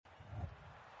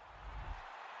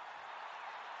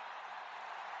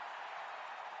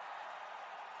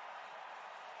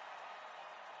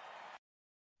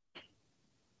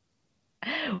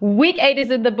Week 8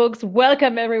 is in the books.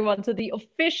 Welcome, everyone, to the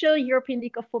official European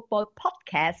League of Football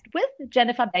podcast with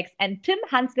Jennifer Becks and Tim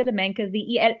Hans-Wiedemenke,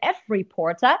 the ELF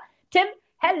reporter. Tim,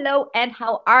 hello, and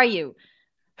how are you?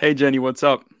 Hey, Jenny, what's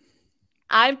up?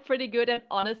 I'm pretty good, and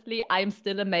honestly, I'm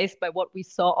still amazed by what we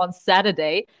saw on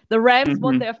Saturday. The Rams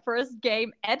won their first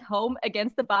game at home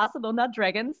against the Barcelona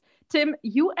Dragons. Tim,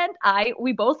 you and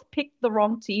we both picked the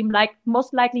wrong team, like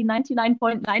most likely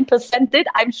 99.9% did,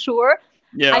 I'm sure.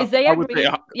 Yeah, Isaiah Green.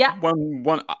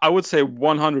 I would say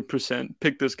 100%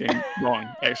 picked this game wrong,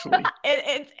 actually.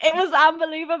 It was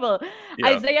unbelievable. Yeah.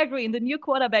 Isaiah Green, the new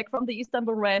quarterback from the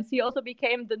Istanbul Rams, he also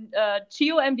became the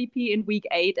Chio MVP in week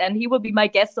 8, and he will be my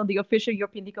guest on the official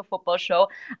European League of Football show.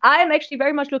 I'm actually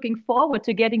very much looking forward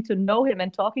to getting to know him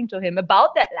and talking to him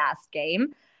about that last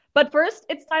game. But first,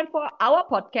 it's time for our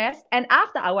podcast. And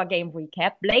after our game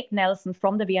recap, Blake Nelson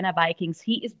from the Vienna Vikings,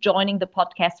 he is joining the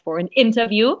podcast for an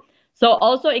interview. So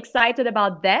also excited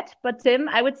about that. But Tim,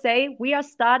 I would say we are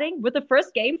starting with the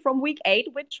first game from week 8,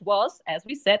 which was, as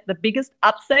we said, the biggest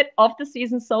upset of the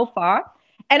season so far.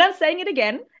 And I'm saying it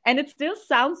again, and it still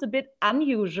sounds a bit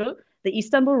unusual. The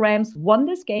Istanbul Rams won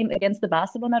this game against the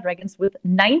Barcelona Dragons with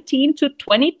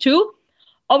 19-22.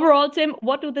 Overall, Tim,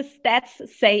 what do the stats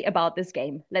say about this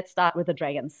game? Let's start with the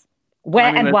Dragons.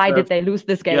 Why did they lose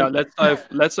this game? Yeah,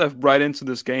 let's dive right into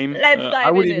this game.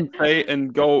 I would even say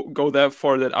and go that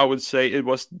far that I would say it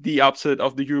was the upset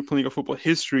of the European League of Football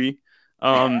history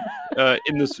in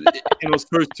those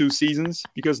first two seasons,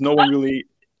 because no one really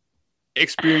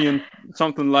experienced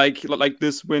something like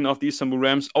this win of the Istanbul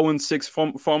Rams.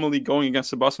 0-6 formerly going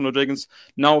against the Barcelona Dragons,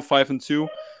 now 5-2.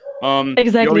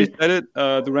 Exactly. You already said it.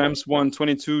 The Rams won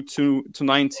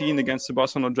 22-19 against the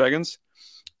Barcelona Dragons.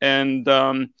 And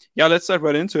let's dive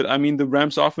right into it. I mean, the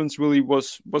Rams offense really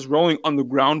was rolling on the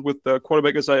ground with the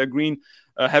quarterback Isaiah Green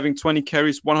having 20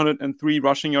 carries, 103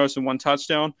 rushing yards, and 1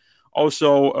 touchdown.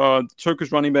 Also,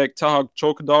 Turkish running back Taha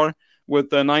Çokadar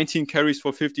with 19 carries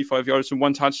for 55 yards and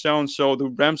 1 touchdown. So the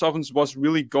Rams offense was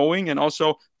really going. And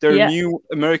also their new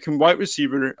American wide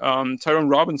receiver, Tyrone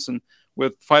Robinson,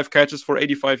 with 5 catches for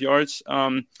 85 yards.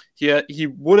 He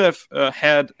would have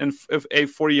had a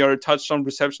 40-yard touchdown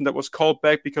reception that was called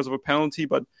back because of a penalty.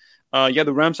 But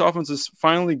the Rams offense is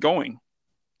finally going.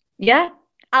 Yeah,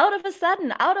 out of a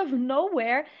sudden, out of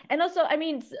nowhere. And also, I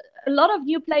mean, a lot of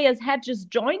new players had just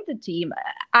joined the team.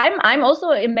 I'm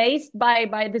also amazed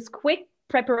by this quick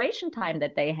preparation time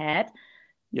that they had.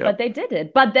 Yep. But they did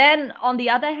it. But then, on the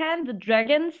other hand, the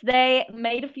Dragons, they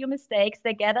made a few mistakes.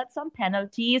 They gathered some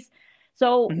penalties.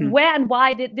 So where and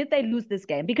why did they lose this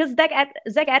game? Because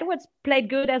Zach Edwards played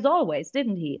good as always,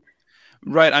 didn't he?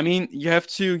 Right. I mean, you have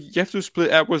to split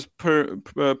Edwards per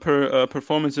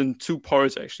performance in 2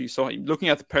 parts, actually. So looking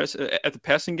at the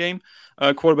passing game,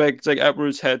 quarterback Zach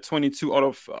Edwards had 22 out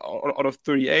of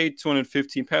 38,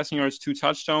 215 passing yards, 2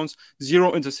 touchdowns,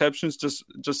 0 interceptions,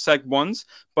 just sacked once.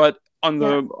 But on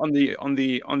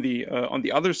the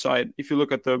other side, if you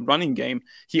look at the running game,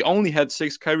 he only had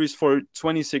 6 carries for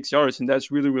 26 yards, and that's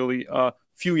really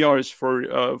few yards for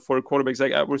a quarterback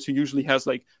Zach Edwards, who usually has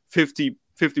like 50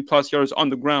 plus yards on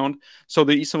the ground. So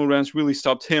the Istanbul Rams really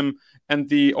stopped him. And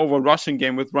the overall rushing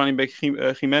game with running back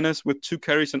Jimenez with 2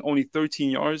 carries and only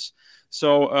 13 yards.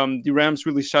 So the Rams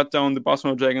really shut down the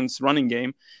Barcelona Dragons running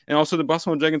game. And also the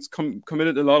Barcelona Dragons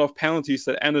committed a lot of penalties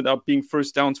that ended up being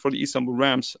first downs for the Istanbul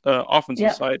Rams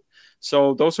offensive side.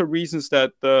 So those are reasons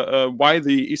that why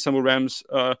the Istanbul Rams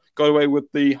got away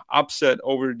with the upset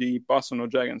over the Barcelona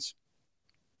Dragons.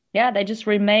 Yeah, they just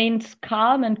remained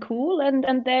calm and cool,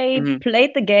 and they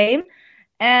played the game.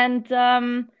 And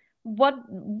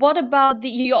what about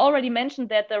you already mentioned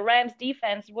that the Rams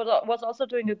defense was also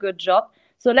doing a good job.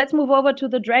 So let's move over to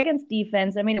the Dragons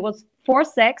defense. I mean, it was 4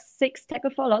 sacks, 6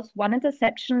 tackle for loss, 1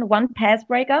 interception, 1 pass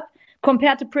breakup.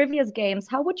 Compared to previous games,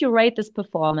 how would you rate this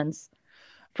performance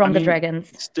from the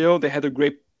Dragons? Still, they had a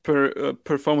great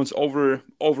performance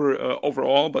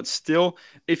overall, but still,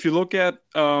 if you look at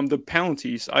the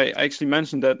penalties, I actually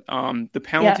mentioned that the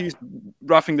penalties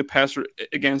roughing the passer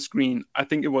against Green, I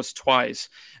think it was twice,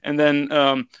 and then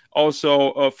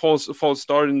also false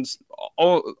start, and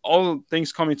all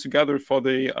things coming together for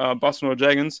the Barcelona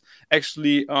Dragons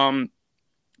actually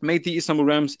made the Istanbul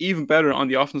Rams even better on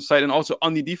the offensive side and also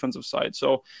on the defensive side.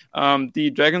 So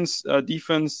the Dragons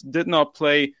defense did not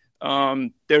play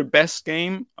their best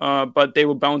game, but they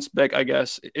will bounce back, I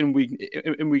guess, in week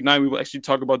 9. We will actually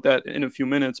talk about that in a few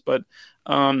minutes. But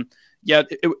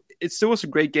it still was a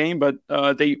great game, but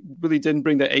they really didn't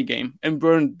bring the A game and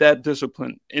weren't that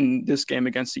disciplined in this game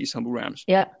against the Istanbul Rams.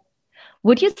 Yeah.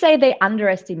 Would you say they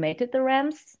underestimated the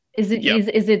Rams Yeah, Is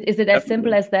it as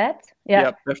simple definitely. as that?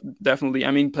 Yeah. Yeah, definitely.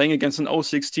 I mean, playing against an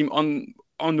 0-6 team on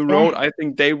the Yeah. road, I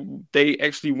think they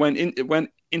actually went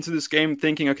into this game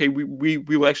thinking, okay, we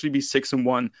will actually be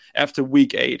 6-1 after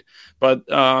week 8. But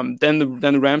then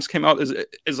the Rams came out as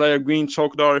Isaiah Green,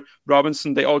 Chokdar,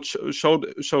 Robinson, they all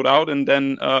showed out, and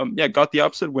then got the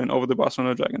upset win over the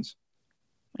Barcelona Dragons.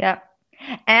 Yeah.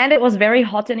 And it was very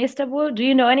hot in Istanbul. Do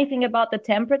you know anything about the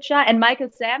temperature? And Michael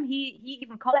Sam, he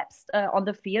even collapsed on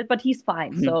the field, but he's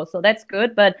fine. Mhm. So that's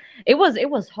good. But it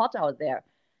was hot out there.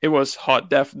 It was hot,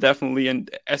 definitely, and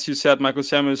as you said, Michael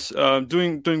Sam is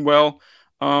doing well.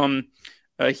 Um,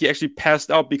 he actually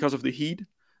passed out because of the heat,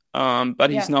 but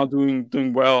he's Yeah. now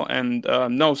doing well. And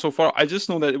no, so far I just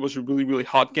know that it was a really really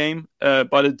hot game.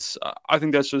 But it's I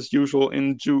think that's just usual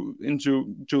in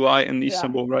July in Yeah.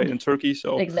 Istanbul, right, in Turkey.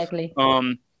 So Exactly.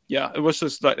 yeah, it was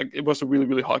just like it was a really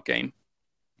really hot game.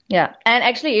 Yeah. And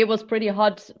actually, it was pretty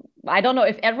hot. I don't know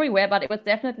if everywhere, but it was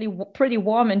definitely pretty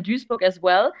warm in Duisburg as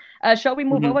well. Shall we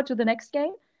move Mhm. over to the next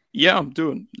game? Yeah, I'm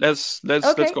doing. Let's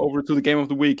Okay. go over to the game of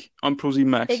the week on ProZ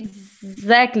Max.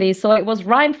 Exactly. So it was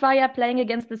Ryan Fire playing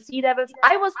against the Sea Devils.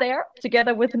 I was there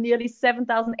together with nearly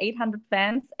 7,800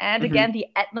 fans. And Hmm. again, the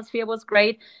atmosphere was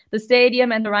great. The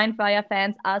stadium and the Ryan Fire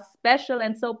fans are special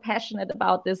and so passionate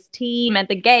about this team and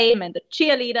the game and the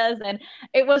cheerleaders. And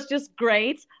it was just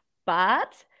great.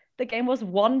 But the game was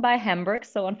won by Hamburg.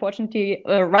 So unfortunately,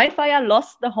 Ryan Fire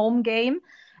lost the home game.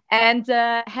 And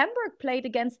Hamburg played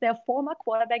against their former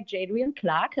quarterback, Jadrian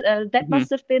Clark. That Hmm. must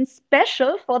have been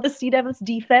special for the Sea Devils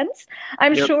defense,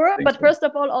 I'm Yep, I sure. think But so. first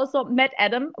of all, also Matt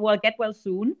Adam, well, get well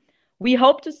soon. We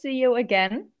hope to see you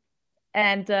again.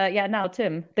 And yeah, now,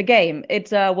 Tim, the game.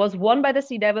 It was won by the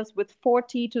Sea Devils with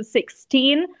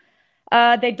 40-16.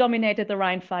 They dominated the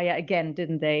Rhine Fire again,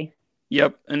 didn't they?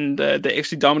 Yep, and they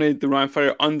actually dominated the Rhine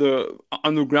Fire on the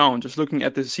underground. Just looking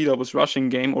at the Sea Devils rushing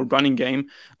game or running game,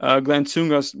 Glenn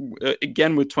Tungas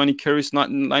again with 20 carries,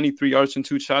 not 93 yards and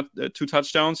two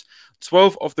touchdowns.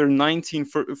 12 of their 19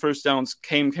 first downs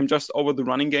came just over the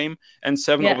running game, and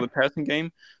 7 over Yeah, the passing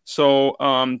game. So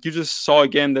you just saw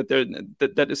again that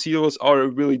that the Sea Devils are a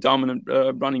really dominant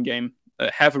running game,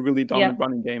 have a really yeah. dominant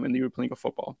running game in the European League of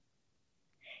Football.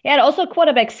 Yeah, and also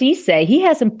quarterback Cisse, he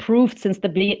has improved since the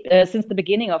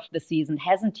beginning of the season,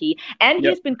 hasn't he? And Yep,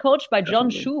 he's been coached by John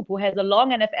definitely. Shoup, who has a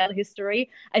long NFL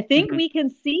history. I think Mhm. we can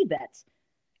see that.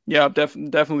 Yeah,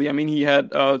 definitely. I mean, he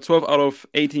had 12 out of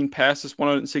 18 passes,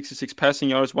 166 passing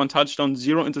yards, one touchdown,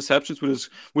 0 interceptions,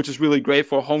 which is really great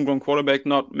for a homegrown quarterback,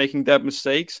 not making that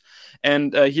mistakes.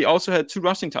 And he also had 2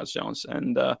 rushing touchdowns.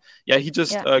 And yeah, he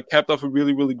just Yeah, capped off a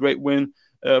really, really great win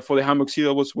for the Hamburg Sea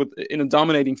Devils in a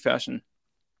dominating fashion.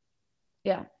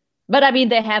 yeah. But I mean,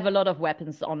 they have a lot of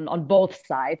weapons on both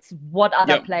sides. What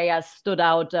other Yep. players stood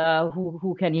out?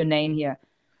 Who can you name here?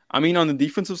 I mean, on the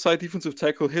defensive side, defensive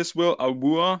tackle Hiswell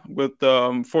Awua with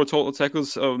 4 total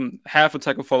tackles, half a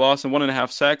tackle for loss and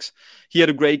 1.5 sacks. He had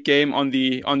a great game on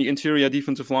the interior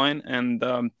defensive line, and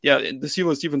yeah, the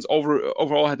Steelers defense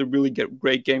overall had a really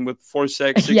great game with 4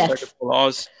 sacks, 6 tackles Yes, for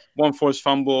loss, 1 forced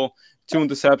fumble, 2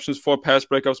 interceptions, 4 pass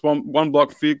breakups, one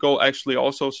blocked field goal actually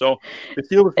also. So the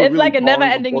Steelers were it's really like a balling on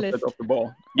never-ending both sides of list. the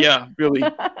ball. Yeah, really.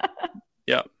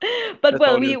 Yeah, But that's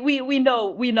how well, it is.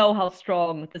 we know how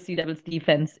strong the Sea Devils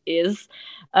defense is.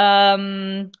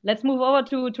 Let's move over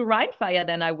to Rheinfire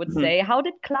then. I would Mhm. say, how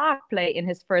did Clark play in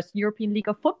his first European League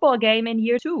of Football game in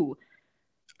year two?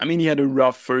 I mean, he had a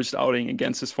rough first outing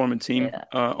against his former team.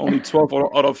 Yeah, Only 12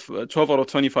 out of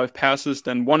 25 passes,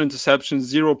 then 1 interception,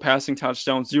 0 passing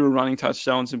touchdowns, 0 running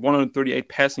touchdowns, and 138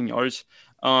 passing yards.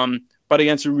 But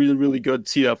against a really, really good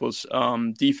Sea Devils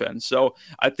defense. So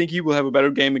I think he will have a better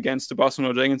game against the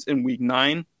Barcelona Dragons in week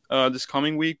 9 this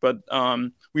coming week. But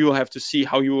we will have to see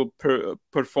how he will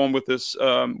perform with his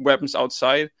weapons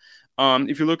outside.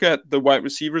 If you look at the wide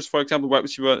receivers, for example, wide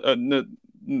receiver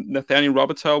Nathaniel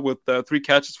Robertel with 3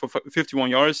 catches for 51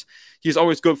 yards. He's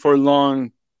always good for a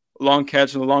long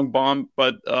catch and a long bomb,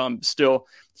 but still,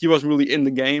 he wasn't really in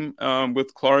the game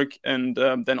with Clark, and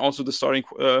then also the starting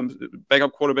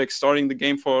backup quarterback starting the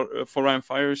game for Ryan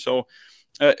Fire. So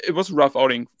it was a rough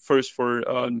outing first for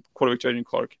quarterback Jaden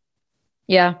Clark.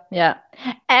 yeah, yeah.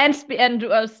 And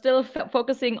still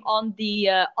focusing on the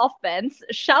offense.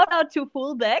 Shout out to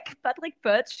fullback Patrick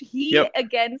Perch. He Yep.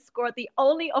 again scored the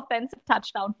only offensive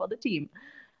touchdown for the team.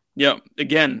 Yeah,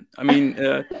 again, I mean,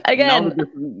 now Again,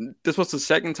 that this was the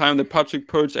second time that Patrick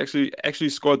Purge actually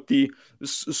scored the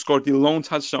lone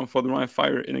touchdown for the Ryan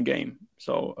Fire in a game.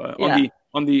 So on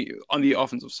yeah, the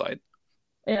offensive side.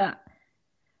 yeah.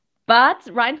 But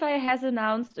Rheinfire has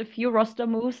announced a few roster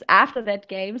moves after that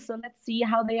game, so let's see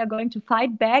how they are going to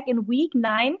fight back in week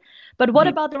 9. But what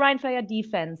Mhm. about the Rheinfire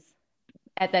defense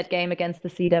at that game against the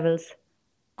Sea Devils?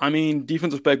 I mean,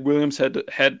 defensive back Williams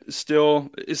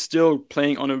is still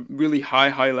playing on a really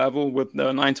high level with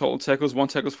 9 total tackles, one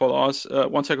tackle for loss,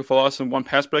 and one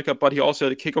pass breakup. But he also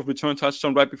had a kickoff return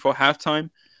touchdown right before halftime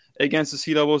against the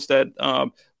Sea Devils that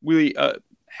really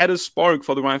had a spark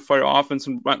for the Ryan Fire offense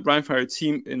and Ryan Fire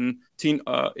team in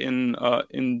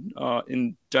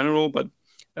general. But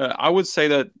I would say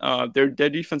that their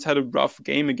defense had a rough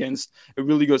game against a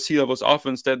really good Sea Devils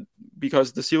offense. That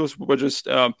because the Seals were just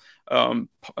they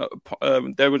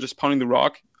were just pounding the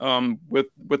rock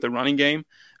with the running game.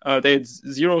 They had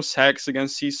 0 sacks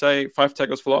against Seaside, 5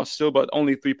 tackles for loss still, but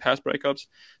only 3 pass breakups.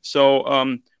 So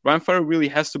Ryan Fire really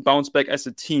has to bounce back as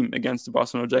a team against the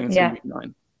Boston Dragons in Yeah, Week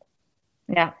 9.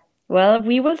 yeah. Well,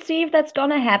 we will see if that's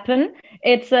gonna happen.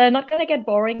 It's not gonna get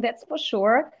boring, that's for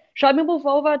sure. Shall we move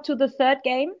over to the third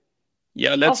game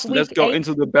Yeah, of let's week go 8?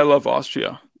 into the Battle of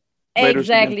Austria. Raiders against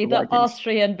Exactly, the the Vikings.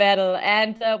 Austrian battle.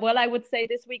 And well, I would say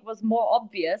this week was more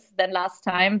obvious than last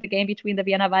time. The game between the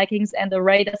Vienna Vikings and the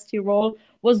Raiders Tirol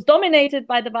was dominated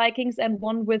by the Vikings and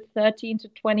won with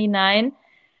 13-29.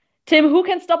 Tim, who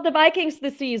can stop the Vikings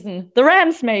this season? The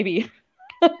Rams, maybe.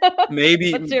 But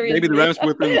Maybe the seriously. Rams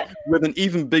with an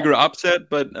even bigger upset,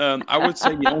 but I would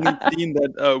say the only team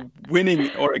that winning,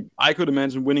 or I could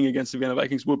imagine winning against the Vienna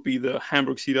Vikings, would be the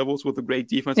Hamburg Sea Devils with a great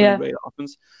defense and a Yeah. great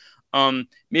offense.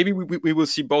 Maybe we will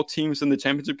see both teams in the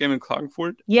championship game in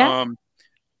Klagenfurt Yeah.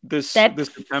 this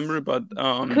That's September, but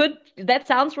could that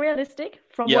sounds realistic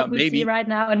from yeah, what we see maybe. right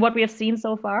now and what we have seen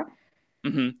so far.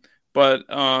 hmm But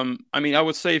I mean, I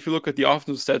would say if you look at the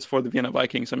offensive stats for the Vienna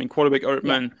Vikings, I mean, quarterback Yeah.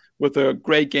 Erdmann with a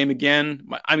great game again.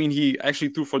 I mean, he actually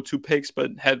threw for 2 picks,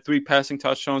 but had 3 passing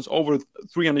touchdowns, over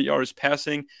 300 yards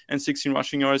passing, and 16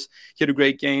 rushing yards. He had a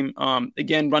great game.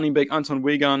 Again, running back Anton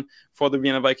Wegan for the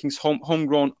Vienna Vikings,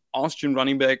 homegrown Austrian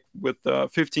running back with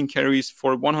 15 carries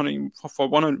for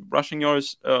 100 rushing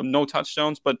yards, no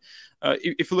touchdowns. But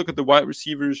if you look at the wide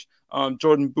receivers,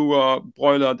 Jordan Bua,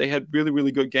 Broiler, they had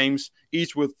really good games,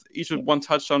 each with 1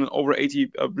 touchdown and over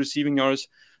 80 receiving yards.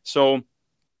 So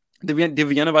the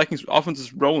Vienna Vikings offense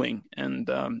is rolling, and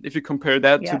if you compare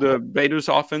that to Yeah. the Raiders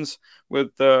offense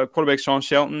with quarterback Sean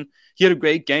Shelton, he had a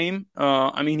great game.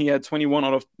 I mean, he had 21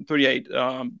 out of 38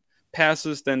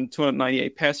 passes, then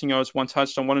 298 passing yards, 1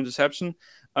 touchdown, 1 interception.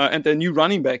 And the new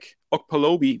running back,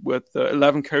 Okpalobi, with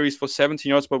 11 carries for 17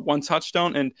 yards, but 1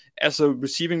 touchdown. And as a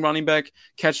receiving running back,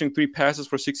 catching 3 passes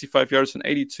for 65 yards and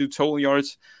 82 total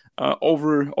yards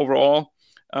overall.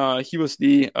 He was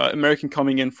the American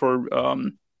coming in for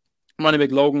running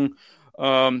back Logan.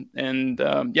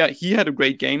 Yeah, he had a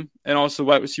great game. And also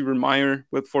wide receiver Meyer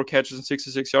with 4 catches and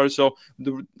 66 yards. So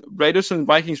the Raiders and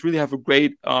Vikings really have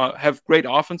great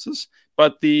offenses,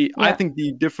 but I Yeah. think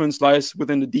the difference lies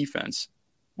within the defense.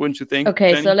 Wouldn't you think,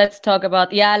 Okay, so Jenny? let's talk about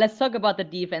the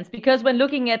defense, because when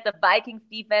looking at the Vikings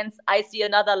defense, I see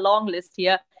another long list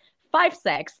here. 5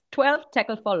 sacks, 12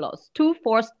 tackle for loss, 2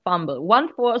 forced fumble, one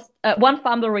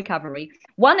fumble recovery,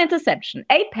 1 interception,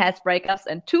 8 pass breakups,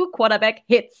 and 2 quarterback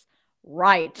hits.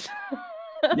 Right.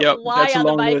 Yeah, Why that's a are the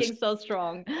long list. Vikings so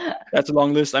strong? That's a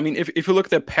long list. I mean, if you look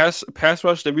at their pass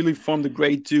rush, they really formed a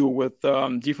great duo with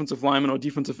defensive lineman or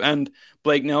defensive end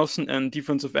Blake Nelson and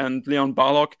defensive end Leon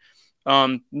Barlock.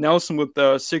 Nelson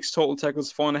with 6 total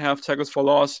tackles, 4.5 tackles for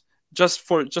loss, just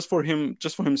for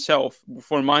himself,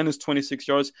 for minus 26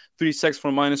 yards, 3 sacks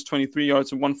for minus 23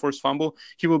 yards, and 1 forced fumble.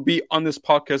 He will be on this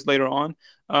podcast later on.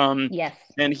 Yes.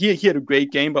 And he had a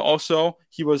great game, but also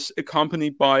he was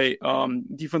accompanied by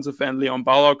defensive end Leon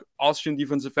Balog, Austrian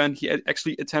defensive end. He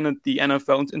actually attended the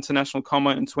NFL International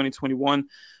Combine in 2021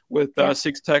 with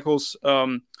 6 tackles,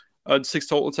 6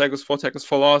 total tackles, 4 tackles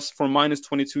for loss for minus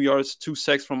 22 yards, 2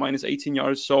 sacks for minus 18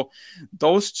 yards. So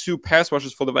those 2 pass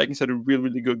rushers for the Vikings had a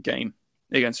really good game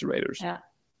against the Raiders. Yeah.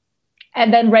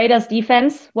 And then Raiders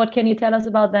defense, what can you tell us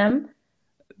about them?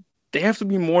 They have to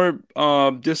be more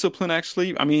disciplined,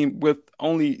 actually. I mean, with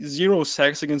only 0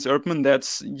 sacks against Erdmann,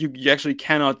 that's you actually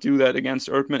cannot do that against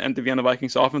Erdmann and the Vienna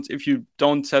Vikings offense if you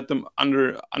don't set them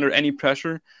under any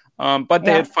pressure. But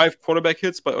they had 5 quarterback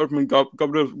hits, but Erdmann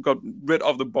got rid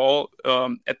of the ball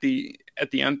at the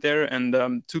end there,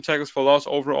 and 2 tackles for loss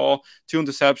overall, 2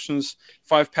 interceptions,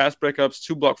 5 pass breakups,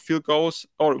 2 blocked field goals,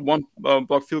 or 1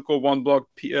 blocked field goal, 1 blocked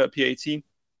PAT.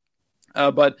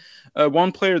 But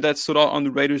one player that stood out on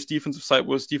the Raiders' defensive side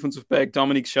was defensive back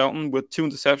Dominique Shelton with 2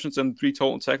 interceptions and 3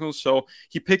 total tackles. So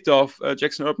he picked off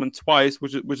Jackson Erdmann twice,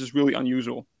 which is really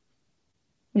unusual.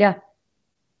 Yeah.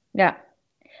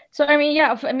 So I mean,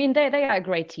 yeah, I mean they are a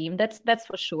great team. That's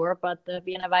for sure. But the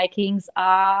Vienna Vikings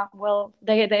are well,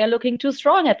 they are looking too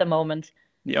strong at the moment.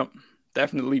 Yep,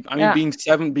 definitely. I mean, Yeah. being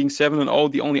 7-0,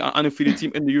 the only undefeated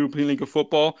team in the European League of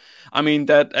Football. I mean,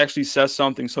 that actually says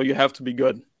something. So you have to be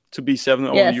good to be 7-0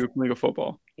 in the Yes. European League of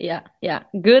Football. Yeah. Yeah.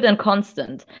 Good and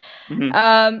constant. Hmm.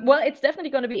 Well, it's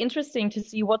definitely going to be interesting to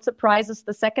see what surprises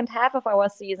the second half of our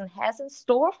season has in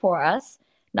store for us.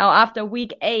 Now, after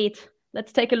week 8,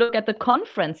 let's take a look at the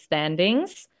conference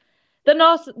standings. The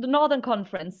Northern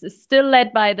Conference is still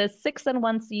led by the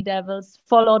 6-1 Sea Devils,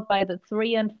 followed by the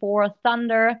 3-4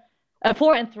 Thunder,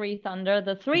 4-3 Thunder,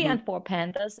 the 3 Hmm. and 4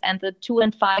 Panthers, and the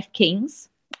 2-5 Kings.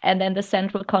 And then the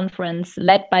Central Conference,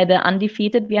 led by the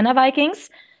undefeated Vienna Vikings,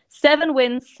 7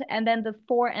 wins, and then the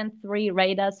 4-3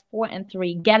 Raiders,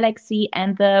 4-3 Galaxy,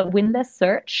 and the winless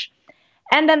Surge.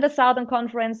 And then the Southern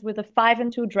Conference with the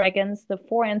 5-2 Dragons, the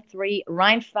 4-3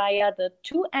 Rheinfire, the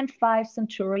 2-5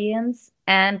 Centurions,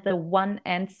 and the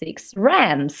 1-6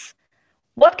 Rams.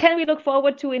 What can we look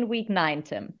forward to in week 9,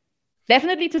 Tim?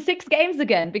 Definitely to 6 games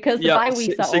again because the Yeah, bye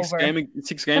weeks are over.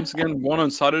 6 games again. One on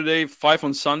Saturday, 5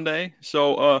 on Sunday.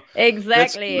 So let's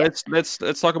Exactly. let's let's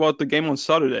let's talk about the game on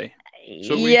Saturday,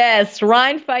 shall we? Yes,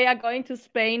 Rheinfire going to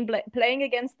Spain, playing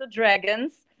against the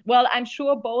Dragons. Well, I'm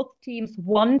sure both teams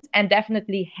want and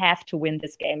definitely have to win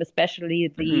this game,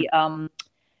 especially Hmm.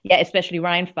 especially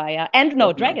Rheinfire and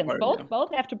no Definitely on Dragons. fire, yeah.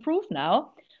 Both have to prove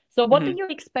now. So, what do Hmm. you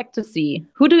expect to see?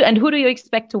 Who do you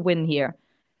expect to win here?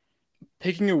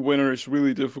 Picking a winner is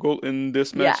really difficult in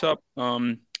this Yeah, matchup.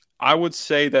 I would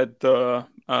say that the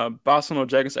Barcelona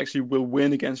Dragons actually will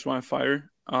win against Ryan Fire.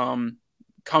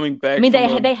 Coming I back mean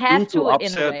from a they have brutal to in a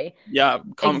upset, way. yeah,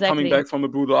 coming Exactly. back from a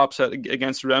brutal upset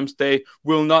against the Rams, they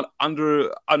will not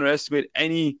underestimate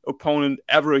any opponent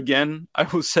ever again. I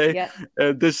will say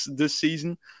Yeah, this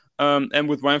season. And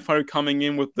with Ryan Fire coming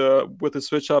in with the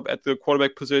switch up at the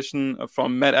quarterback position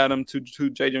from Matt Adam to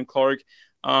Jaden Clark,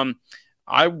 um,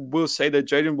 I will say that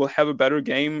Jaden will have a better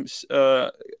game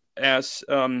as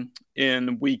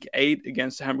in week 8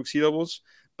 against the Hamburg Sea Devils.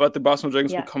 But the Barcelona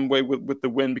Dragons will yeah. come away with the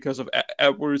win because of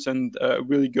Edwards and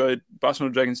really good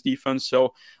Barcelona Dragons defense.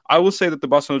 So I will say that the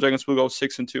Barcelona Dragons will go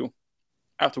 6-2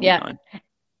 after week Yeah. 9.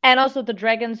 And also the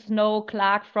Dragons know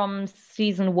Clark from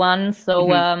season 1, so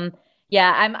Hmm.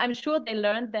 yeah, I'm sure they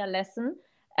learned their lesson.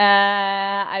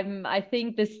 I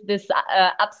think this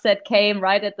upset came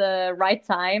right at the right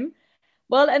time.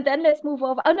 Well, and then let's move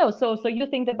over. Oh no, so you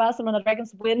think the Barcelona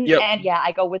Dragons win? Yep. And yeah,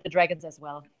 I go with the Dragons as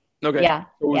well. Okay. Yeah,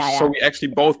 So, yeah, so yeah. we actually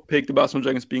both picked the Barcelona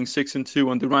Dragons being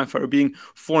 6-2 and the Rhine Fire being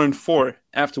 4-4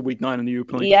 after week 9 in the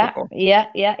European League of Yeah, Football. yeah,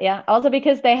 yeah, yeah. Also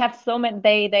because they have so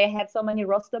many, they had so many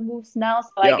roster moves now,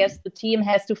 so I Yeah. guess the team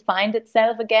has to find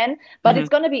itself again. But Hmm. it's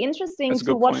going to be interesting That's a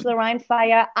to good watch point. the Rhine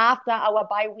Fire after our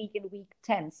bye week in week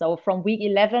 10. So from week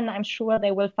 11, I'm sure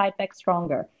they will fight back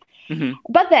stronger. Hmm.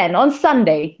 But then on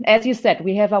Sunday, as you said,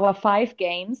 we have our 5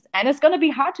 games, and it's going to be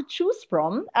hard to choose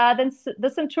from. Then the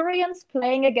Centurions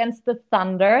playing against the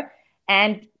Thunder,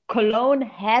 and Cologne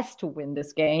has to win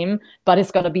this game, but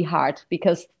it's going to be hard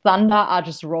because Thunder are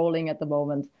just rolling at the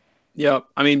moment. Yeah,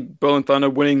 I mean, Berlin Thunder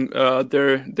winning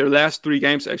their last 3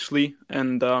 games actually,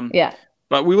 and Yeah,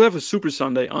 but we will have a Super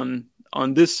Sunday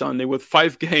on this Sunday with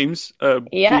 5 games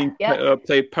yeah, being yeah,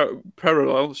 played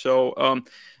parallel. So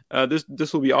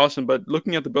this will be awesome. But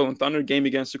looking at the Berlin Thunder game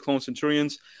against the Cologne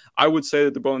Centurions, I would say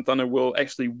that the Berlin Thunder will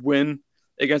actually win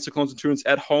against the Cologne Centurions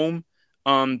at home.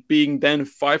 Being then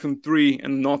 5-3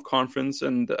 in the North Conference,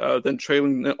 and then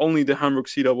trailing only the Hamburg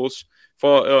Sea Devils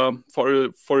for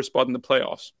a spot in the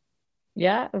playoffs.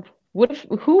 yeah.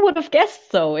 Who would have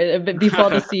guessed so before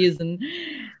the season?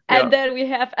 Yeah. And then we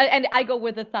have, and I go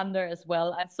with the Thunder as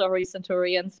well. I'm sorry,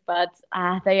 Centurions, but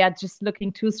they are just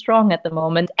looking too strong at the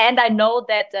moment. And I know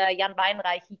that Jan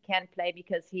Weinreich, he can't play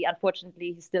because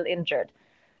unfortunately, he's still injured.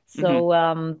 Hmm.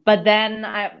 So, but then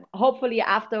hopefully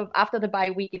after the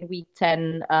bye week in week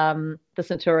 10, the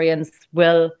Centurions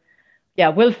will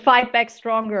fight back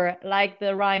stronger like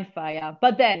the Rhine Fire.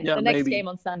 But then Yeah, the next maybe. game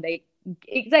on Sunday,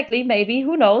 exactly, maybe,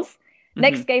 who knows? Hmm.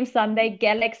 Next game Sunday,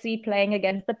 Galaxy playing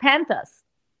against the Panthers.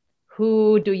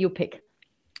 Who do you pick?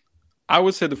 I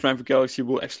would say the Frankfurt Galaxy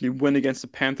will actually win against the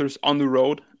Panthers on the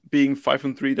road, being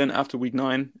 5-3 then after week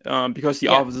 9, because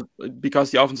Yeah,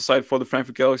 the offensive side for the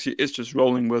Frankfurt Galaxy is just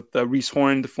rolling with Reese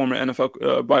Horn, the former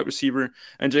NFL wide receiver,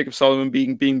 and Jacob Sullivan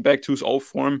being back to his old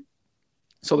form.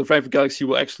 So the Frankfurt Galaxy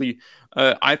will actually,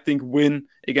 I think, win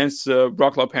against the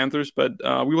Wroclaw Panthers, but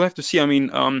we will have to see. I mean,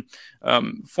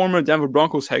 former Denver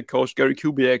Broncos head coach Gary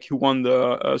Kubiak, who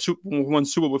won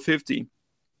Super Bowl 50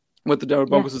 with the Denver yeah,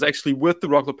 Broncos, is actually with the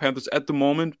Wroclaw Panthers at the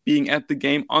moment, being at the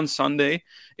game on Sunday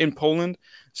in Poland.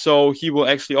 so he will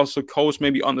actually also coach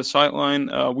maybe on the sideline.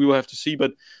 We will have to see,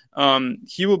 but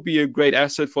he will be a great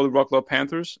asset for the Wroclaw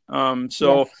Panthers.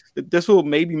 So this will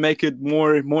maybe make it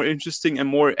more interesting and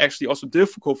more actually also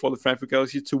difficult for the Frankfurt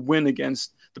Galaxy to win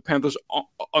against the Panthers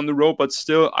on the road. But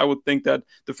still, I would think that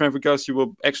the Frankfurt Galaxy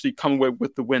will actually come away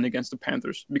with the win against the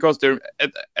Panthers, because they're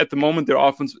at the moment their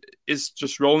offense is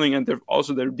just rolling, and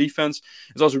their defense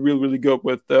is also really good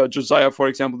with Josiah, for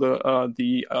example,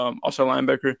 the outside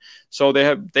linebacker. So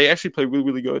they actually play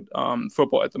really good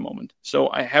football at the moment. So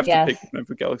I have to pick the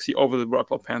Frankfurt Galaxy over the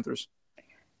Wroclaw Panthers.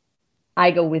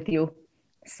 I go with you.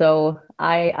 So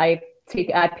I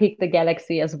pick the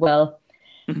Galaxy as well.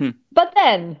 Mm-hmm. But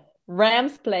then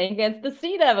Rams playing against the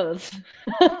Sea Devils.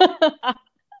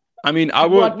 I mean, I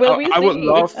would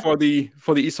love for the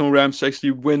Eastern Rams to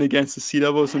actually win against the Sea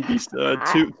Devils and be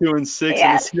 2-6, and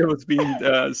the Sea Devils being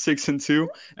 6-2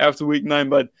 after week 9.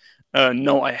 But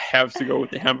no, I have to go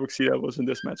with the Hamburg Sea Devils in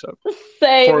this matchup.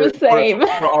 Same.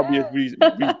 For obvious reasons,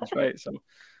 right? So.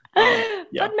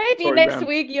 But maybe next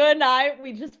week you and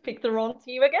we just pick the wrong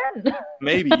team again.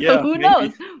 Maybe, yeah. Who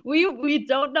knows? We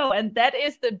don't know, and that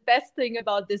is the best thing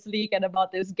about this league and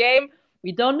about this game.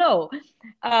 We don't know.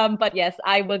 But yes,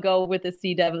 I will go with the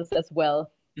Sea Devils as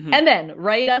well. Mm-hmm. And then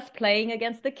Raiders playing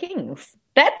against the Kings.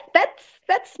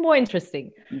 That's more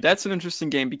interesting. That's an interesting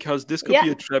game, because this could be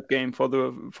a trap game for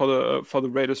the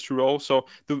Raiders to roll. So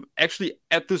actually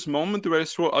at this moment the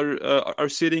Raiders are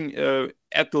sitting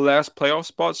at the last playoff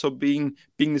spot, so being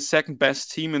the second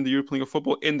best team in the European League of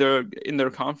Football in their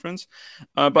conference.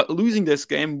 But losing this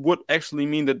game would actually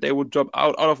mean that they would drop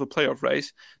out of the playoff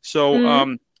race.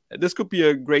 So this could be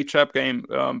a great trap game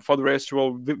for the Raiders to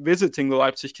roll, visiting the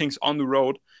Leipzig Kings on the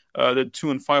road, the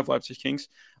 2-5 Leipzig Kings.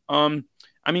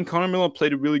 I mean, Connor Miller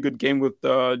played a really good game with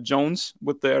Jones,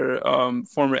 with their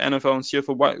former NFL and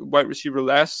CFL wide receiver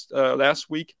last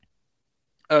week.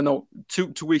 No,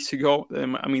 two weeks ago.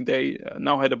 I mean, they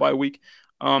now had a bye week.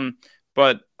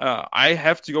 But I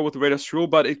have to go with the Raiders rule.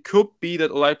 But it could be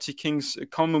that Leipzig Kings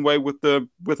come away with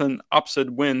an upset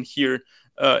win here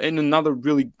in another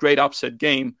really great upset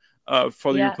game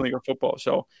for the European League of Football.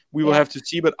 So we will have to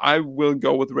see. But I will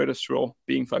go with the Raiders rule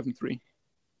being 5-3.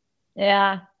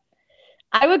 Yeah.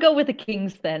 I will go with the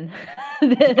Kings then.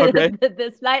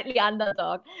 the slightly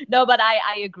underdog. No, but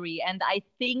I agree. And I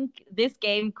think this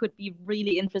game could be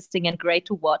really interesting and great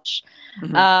to watch.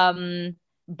 Mm-hmm.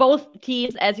 Both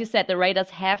teams, as you said, the Raiders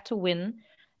have to win,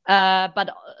 but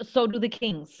so do the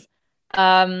Kings.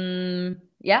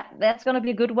 That's going to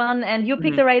be a good one. And you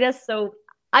pick the Raiders, so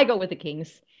I go with the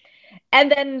Kings. And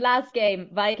then last game,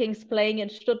 Vikings playing in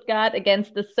Stuttgart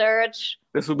against the Surge.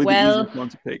 This will be the easiest one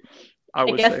to pick. I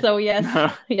guess so, yes.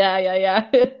 Yeah.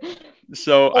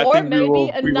 So I think maybe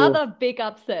another big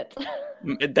upset.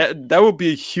 That would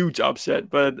be a huge upset,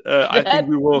 but I think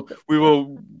we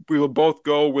will both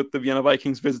go with the Vienna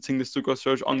Vikings visiting the Stuttgart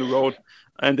Surge on the road,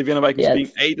 and the Vienna Vikings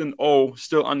being 8-0,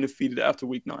 still undefeated after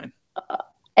week 9.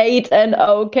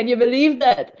 8-0, can you believe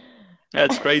that?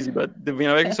 That's crazy, but the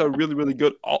Vienna Vikings are really, really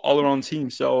good all around team.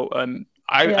 So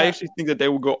I actually think that they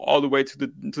will go all the way to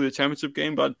the championship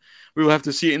game, but we will have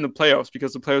to see it in the playoffs,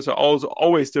 because the playoffs are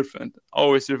always different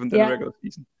than the regular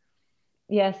season.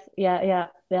 Yes, yeah.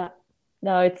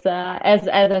 No, it's as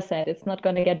I said, it's not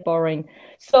going to get boring.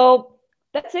 So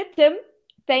that's it, Tim.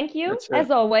 Thank you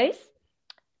as always.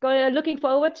 Looking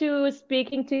forward to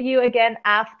speaking to you again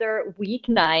after week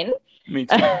 9. Me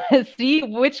too. See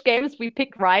which games we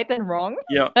pick right and wrong.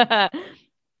 Yeah.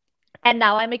 And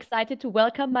now I'm excited to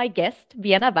welcome my guest,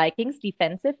 Vienna Vikings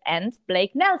defensive end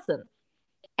Blake Nelson.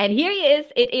 And here he is.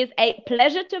 It is a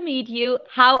pleasure to meet you.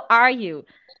 How are you?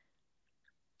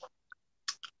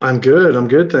 I'm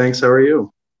good. Thanks. How are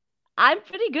you? I'm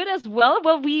pretty good as well.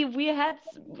 Well, we had,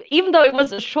 even though it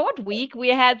was a short week, we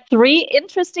had 3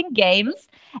 interesting games,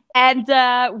 and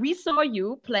we saw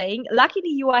you playing. Luckily,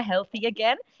 you are healthy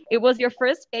again. It was your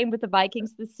first game with the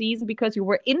Vikings this season because you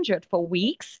were injured for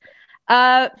weeks.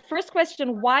 First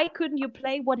question, why couldn't you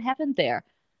play? What happened there?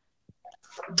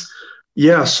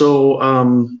 Yeah, so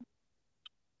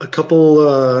a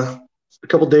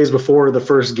couple days before the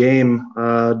first game,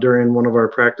 during one of our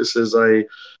practices, I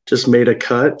just made a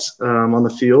cut on the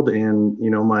field, and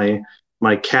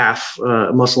my calf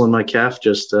muscle in my calf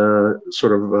just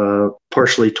sort of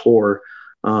partially tore.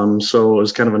 So it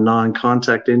was kind of a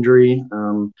non-contact injury.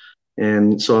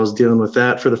 And so I was dealing with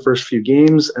that for the first few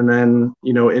games. And then,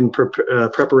 in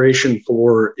preparation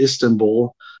for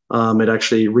Istanbul, it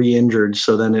actually re-injured.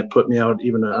 So then it put me out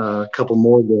even a couple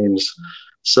more games.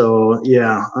 So,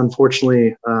 yeah,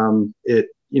 unfortunately, it,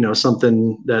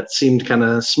 something that seemed kind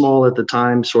of small at the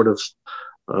time sort of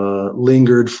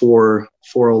lingered for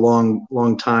for a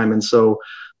long time. And so,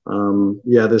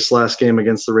 this last game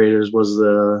against the Raiders was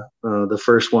the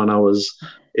first one I was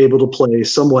able to play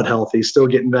somewhat healthy, still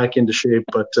getting back into shape,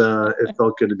 but it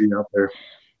felt good to be out there.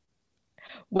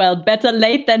 Well, better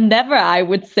late than never, I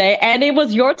would say. And it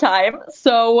was your time.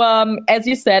 So, as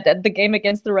you said, at the game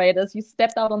against the Raiders, you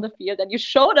stepped out on the field and you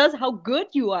showed us how good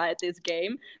you are at this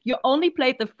game. You only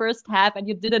played the first half and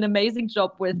you did an amazing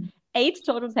job with 8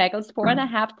 total tackles,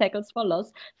 4.5 tackles for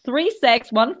loss, 3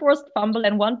 sacks, 1 forced fumble,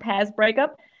 and 1 pass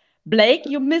breakup. Blake,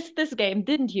 you missed this game,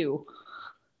 didn't you?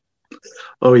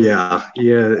 Oh yeah.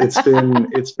 It's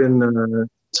been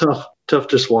tough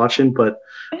just watching, but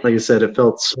like I said, it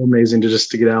felt so amazing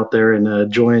to get out there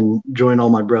and join all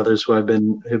my brothers who have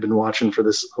been watching for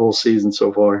this whole season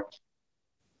so far.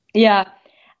 Yeah.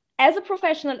 As a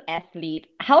professional athlete,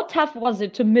 how tough was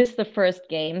it to miss the first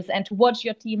games and to watch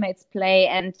your teammates play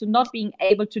and to not being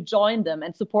able to join them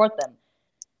and support them?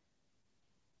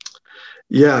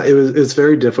 Yeah, it's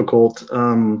very difficult.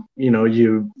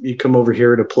 You come over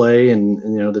here to play, and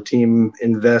the team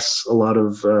invests a lot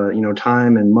of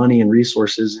time and money and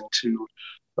resources into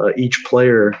each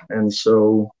player, and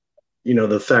so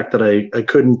the fact that I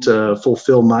couldn't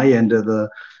fulfill my end of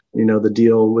the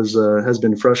deal was has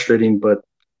been frustrating. But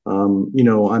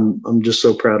I'm just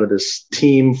so proud of this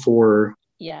team for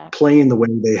playing the way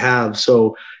they have.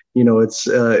 So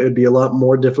it would be a lot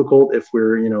more difficult if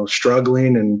we're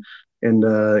struggling and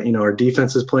our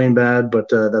defense is playing bad, but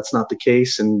that's not the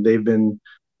case, and they've been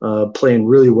playing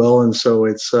really well, and so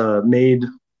it's made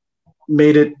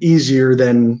it easier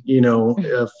than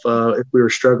if we were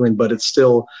struggling, but it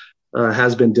still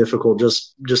has been difficult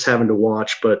just having to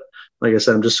watch. But like I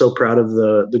said, I'm just so proud of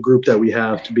the group that we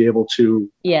have to be able to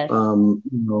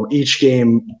each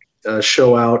game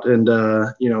show out, and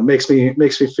makes me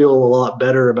feel a lot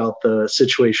better about the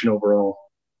situation overall.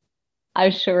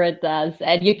 I'm sure it does.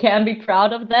 And you can be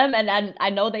proud of them. And I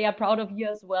know they are proud of you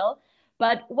as well.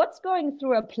 But what's going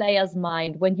through a player's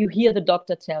mind when you hear the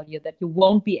doctor tell you that you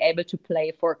won't be able to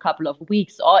play for a couple of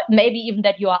weeks, or maybe even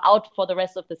that you are out for the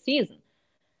rest of the season?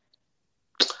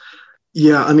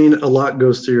 Yeah, I mean, a lot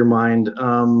goes through your mind.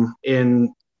 And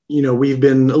we've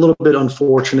been a little bit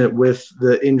unfortunate with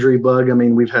the injury bug. I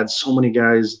mean, we've had so many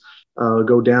guys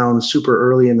go down super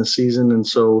early in the season. And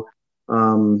so,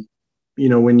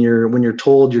 when you're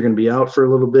told you're going to be out for a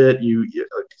little bit, you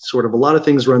sort of a lot of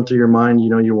things run through your mind.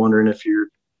 You're wondering if you're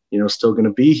still going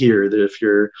to be here, that if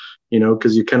you're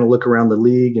because you kind of look around the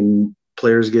league and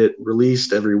players get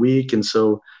released every week, and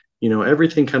so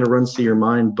everything kind of runs through your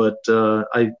mind. But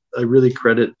I really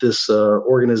credit this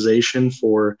organization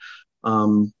for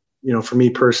for me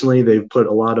personally, they've put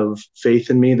a lot of faith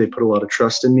in me, they put a lot of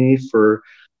trust in me for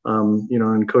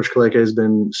and Coach Kaleka has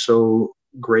been so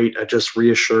great at just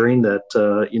reassuring that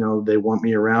they want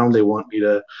me around, they want me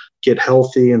to get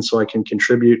healthy, and so I can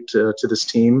contribute to this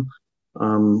team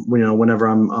whenever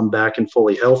I'm back and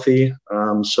fully healthy.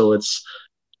 So it's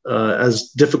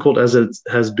as difficult as it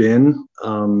has been.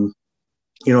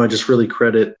 I just really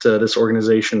credit this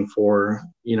organization for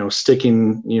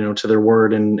sticking to their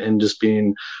word and just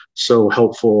being so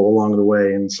helpful along the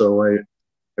way. And so I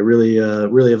really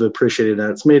have appreciated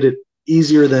that. It's made it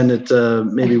easier than it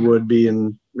maybe would be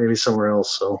in maybe somewhere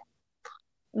else. So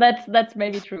that's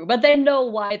maybe true, but they know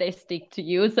why they stick to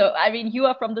you. So I mean, you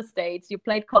are from the States, you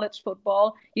played college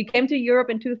football, you came to Europe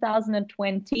in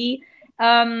 2020.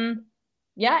 And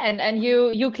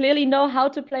you clearly know how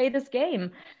to play this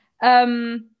game.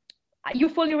 You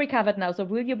fully recovered now, so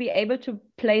will you be able to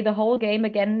play the whole game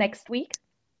again next week?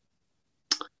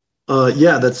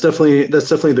 Yeah, that's definitely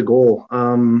the goal.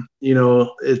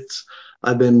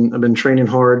 I've been training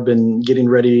hard, been getting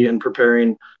ready and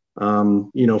preparing.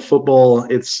 Football,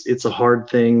 it's a hard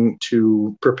thing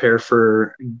to prepare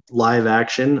for live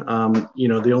action.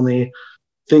 The only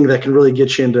thing that can really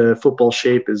get you into football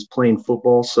shape is playing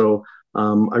football. So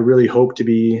I really hope to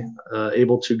be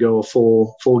able to go a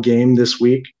full game this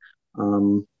week.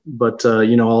 But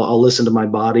I'll listen to my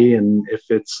body, and if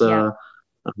it's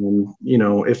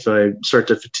if I start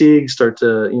to fatigue,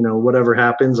 whatever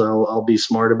happens, I'll be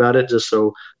smart about it, just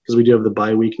so, because we do have the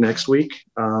bye week next week.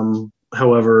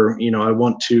 However, I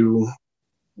want to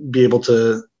be able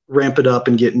to ramp it up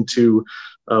and get into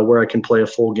where I can play a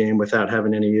full game without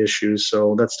having any issues.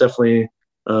 So that's definitely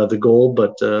the goal.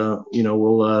 But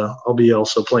I'll be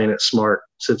also playing it smart,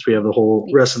 since we have the whole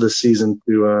rest of the season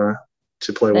to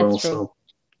play well. True. So.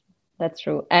 That's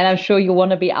true. And I'm sure you want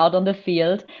to be out on the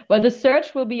field. Well, the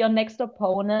Surge will be your next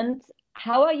opponent.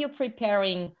 How are you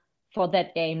preparing for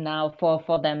that game now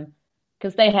for them?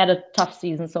 Because they had a tough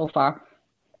season so far.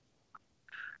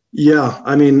 Yeah,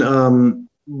 I mean,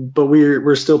 but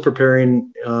we're still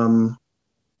preparing,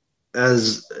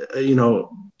 as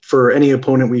for any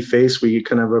opponent we face, we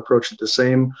kind of approach it the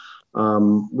same.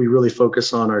 We really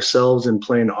focus on ourselves and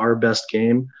playing our best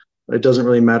game. It doesn't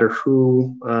really matter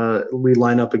who we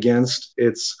line up against.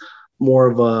 It's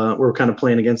more of we're kind of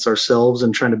playing against ourselves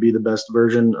and trying to be the best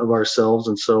version of ourselves.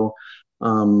 And so,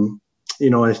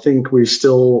 I think we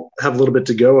still have a little bit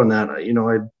to go on that.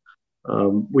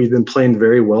 We've been playing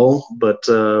very well, but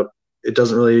it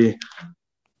doesn't really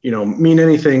mean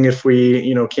anything if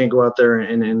we can't go out there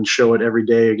and show it every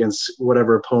day against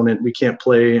whatever opponent. We can't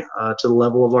play to the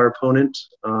level of our opponent,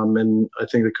 and I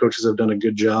think the coaches have done a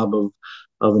good job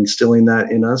of instilling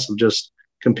that in us, of just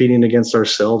competing against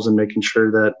ourselves and making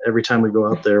sure that every time we go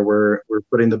out there, we're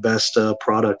putting the best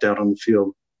product out on the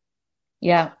field.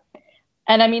 Yeah.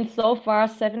 And I mean, so far,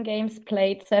 7 games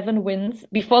played, 7 wins.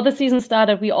 Before the season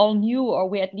started, we all knew, or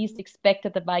we at least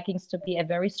expected, the Vikings to be a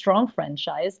very strong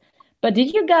franchise. But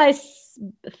did you guys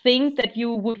think that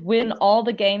you would win all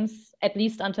the games, at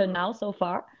least until now, so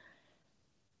far?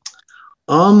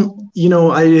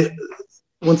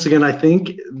 Once again, I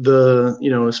think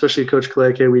especially Coach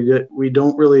Kaleke, we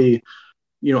don't really,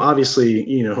 obviously,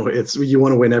 it's, you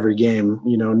want to win every game.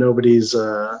 Nobody's,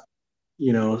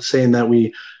 saying that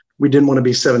we didn't want to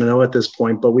be 7-0 at this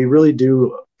point, but we really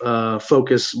do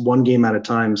focus one game at a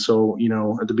time. So,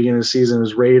 at the beginning of the season, it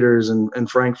was Raiders and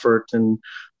Frankfurt. And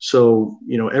so,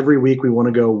 every week we want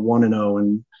to go 1-0,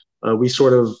 and we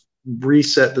sort of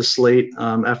reset the slate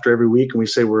after every week, and we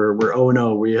say we're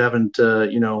 0-0. We haven't,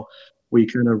 we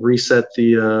kind of reset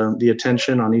the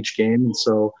attention on each game. And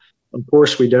so, of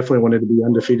course, we definitely wanted to be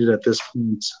undefeated at this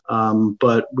point,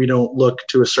 but we don't look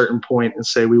to a certain point and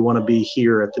say we want to be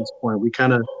here at this point. We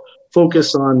kind of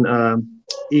focus on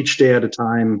each day at a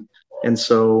time, and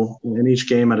each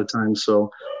game at a time.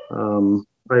 So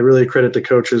I really credit the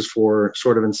coaches for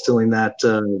sort of instilling that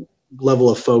level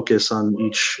of focus on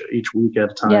each week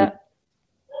at a time. Yeah.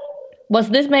 Was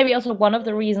this maybe also one of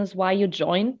the reasons why you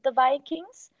joined the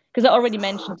Vikings? Because I already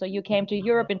mentioned, so you came to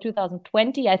Europe in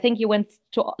 2020. I think you went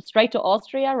straight to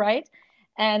Austria, right?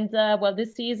 And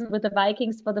this season with the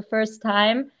Vikings for the first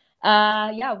time.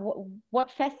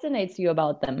 What fascinates you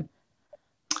about them?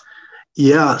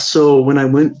 Yeah, so when I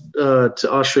went to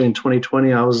Austria in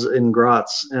 2020, I was in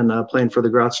Graz and playing for the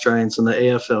Graz Giants in the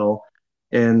AFL.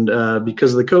 And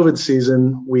because of the COVID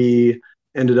season, we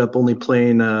ended up only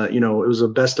playing, it was a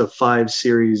best of 5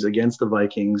 series against the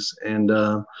Vikings. And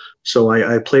so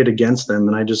I played against them,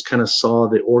 and I just kind of saw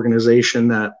the organization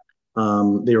that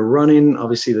they were running.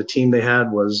 Obviously, the team they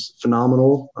had was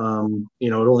phenomenal.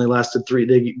 It only lasted 3.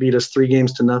 They beat us 3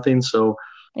 games to nothing. So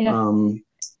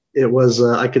it was,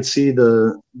 I could see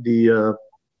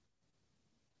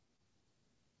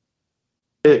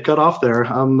it cut off there.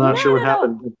 I'm not sure what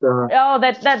happened.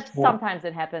 But, sometimes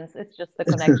it happens. It's just the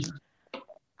connection.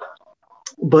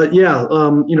 But yeah,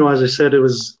 as I said, it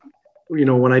was,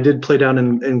 when I did play down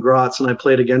in Graz and I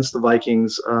played against the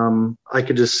Vikings, I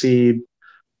could just see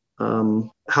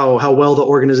how well the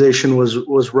organization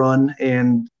was run,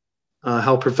 and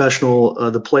how professional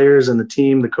the players and the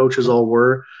team, the coaches all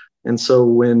were. And so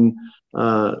when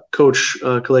Coach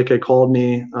Kaleke called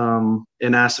me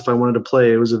and asked if I wanted to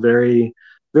play, it was a very,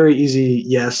 very easy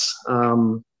yes.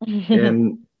 And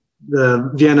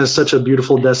Vienna is such a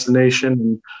beautiful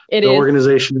destination, and the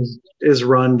organization is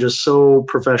run just so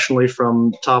professionally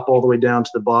from top all the way down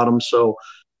to the bottom. So,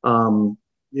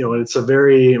 it's a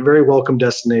very, very welcome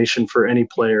destination for any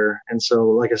player. And so,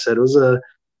 like I said, it was a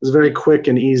very quick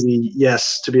and easy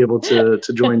yes to be able to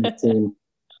join the team.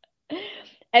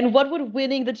 And what would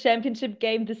winning the championship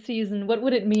game this season, what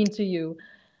would it mean to you?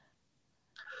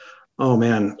 Oh,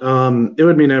 man, it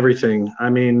would mean everything. I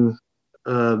mean,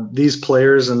 these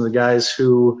players and the guys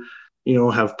who,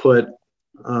 have put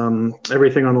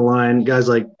everything on the line, guys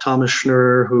like Thomas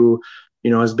Schnurr, who,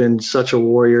 has been such a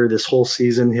warrior this whole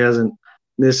season. He hasn't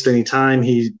missed any time.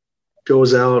 He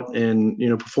goes out and,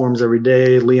 performs every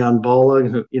day. Leon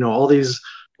Balla,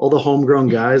 all the homegrown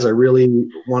guys, I really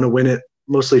want to win it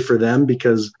mostly for them,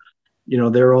 because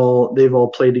they've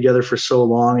all played together for so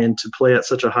long, and to play at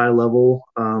such a high level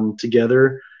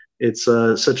together, it's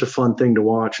such a fun thing to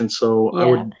watch. And so I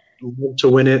would love to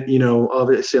win it,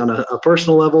 obviously on a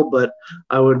personal level, but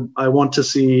I want to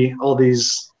see all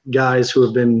these guys who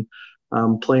have been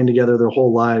playing together their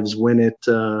whole lives win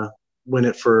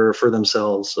it for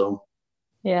themselves. So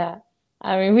yeah,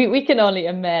 I mean, we can only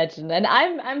imagine. And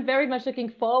I'm very much looking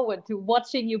forward to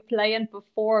watching you play and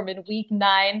perform in week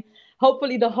 9,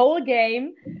 hopefully the whole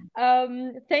game.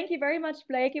 Thank you very much,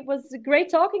 Blake. It was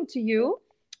great talking to you.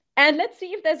 And let's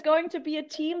see if there's going to be a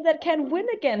team that can win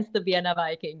against the Vienna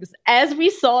Vikings. As we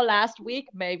saw last week,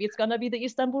 maybe it's going to be the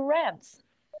Istanbul Rams.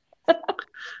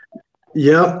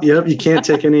 Yep. You can't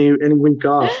take any week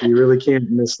off. You really can't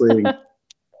in this league.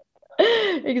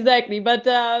 Exactly, but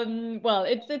well,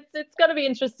 it's going to be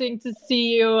interesting to see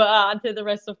you until the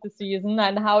rest of the season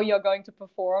and how you're going to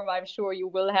perform. I'm sure you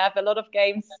will have a lot of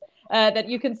games that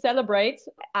you can celebrate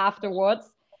afterwards.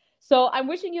 So I'm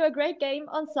wishing you a great game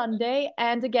on Sunday.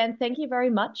 And again, thank you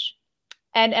very much.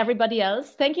 And everybody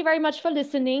else, thank you very much for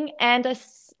listening. And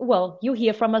well, you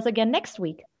hear from us again next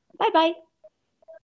week. Bye-bye.